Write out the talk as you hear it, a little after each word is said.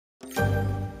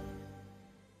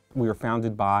We were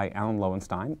founded by Alan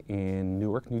Lowenstein in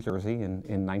Newark, New Jersey in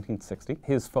 1960.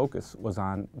 His focus was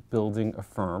on building a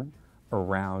firm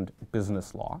around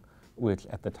business law, which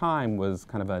at the time was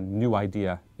kind of a new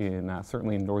idea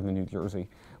certainly in northern New Jersey,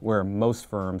 where most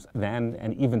firms then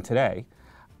and even today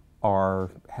are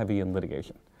heavy in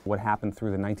litigation. What happened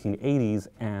through the 1980s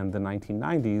and the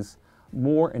 1990s,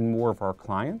 more and more of our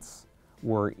clients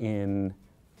were in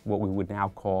what we would now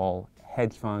call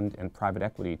hedge fund and private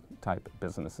equity type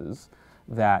businesses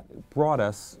that brought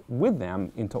us with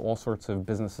them into all sorts of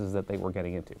businesses that they were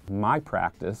getting into. My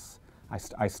practice,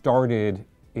 I started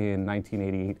in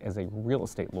 1988 as a real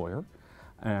estate lawyer,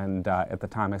 and at the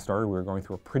time I started we were going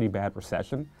through a pretty bad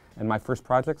recession, and my first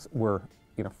projects were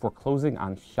foreclosing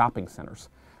on shopping centers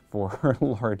for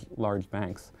large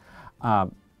banks.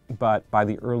 But by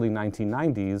the early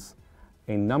 1990s,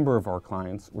 a number of our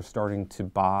clients were starting to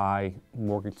buy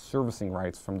mortgage servicing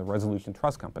rights from the Resolution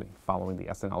Trust Company following the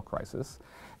S&L crisis,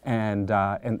 and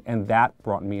that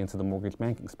brought me into the mortgage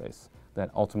banking space that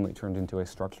ultimately turned into a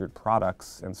structured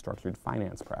products and structured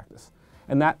finance practice.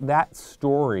 And that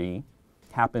story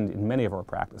happened in many of our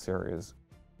practice areas.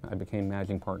 I became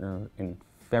managing partner in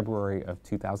February of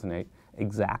 2008,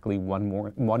 exactly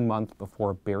one month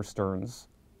before Bear Stearns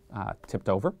tipped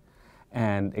over,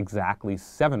 and exactly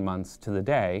 7 months to the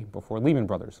day before Lehman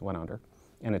Brothers went under.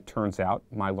 And it turns out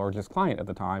my largest client at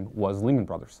the time was Lehman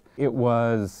Brothers. It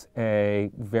was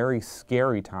a very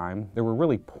scary time. There were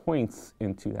really points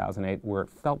in 2008 where it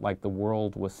felt like the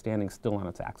world was standing still on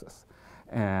its axis,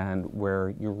 and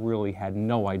where you really had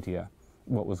no idea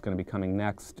what was going to be coming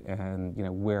next, and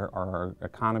where our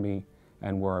economy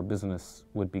and where our business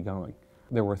would be going.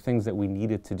 There were things that we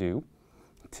needed to do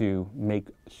to make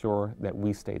sure that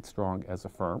we stayed strong as a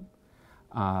firm.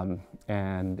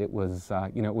 And it was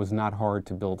not hard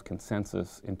to build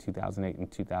consensus in 2008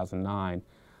 and 2009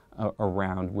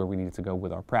 around where we needed to go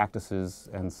with our practices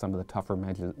and some of the tougher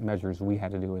measures we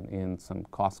had to do in some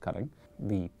cost cutting.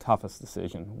 The toughest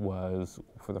decision was,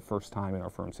 for the first time in our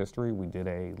firm's history, we did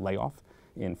a layoff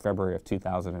in February of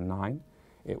 2009.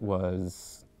 It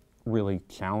was really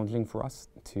challenging for us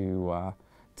to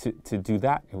do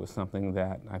that. It was something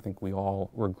that I think we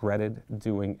all regretted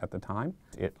doing at the time.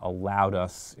 It allowed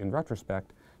us, in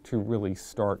retrospect, to really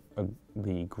start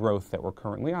the growth that we're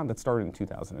currently on that started in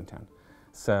 2010.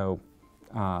 So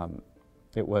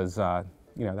it was,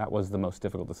 that was the most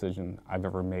difficult decision I've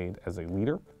ever made as a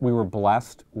leader. We were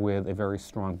blessed with a very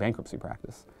strong bankruptcy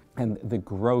practice. And the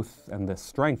growth and the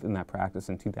strength in that practice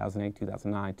in 2008,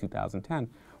 2009, 2010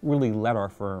 really led our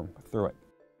firm through it.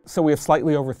 So we have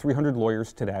slightly over 300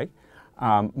 lawyers today.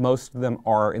 Most of them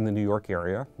are in the New York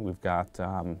area. We've got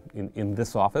in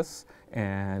this office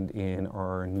and in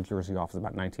our New Jersey office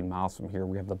about 19 miles from here,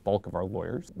 we have the bulk of our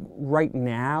lawyers. Right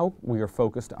now, we are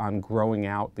focused on growing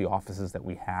out the offices that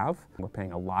we have. We're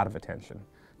paying a lot of attention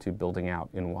to building out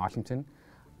in Washington.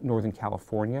 Northern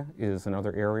California is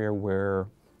another area where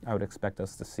I would expect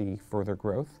us to see further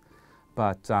growth,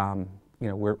 but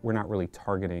we're not really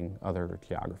targeting other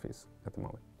geographies at the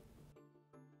moment.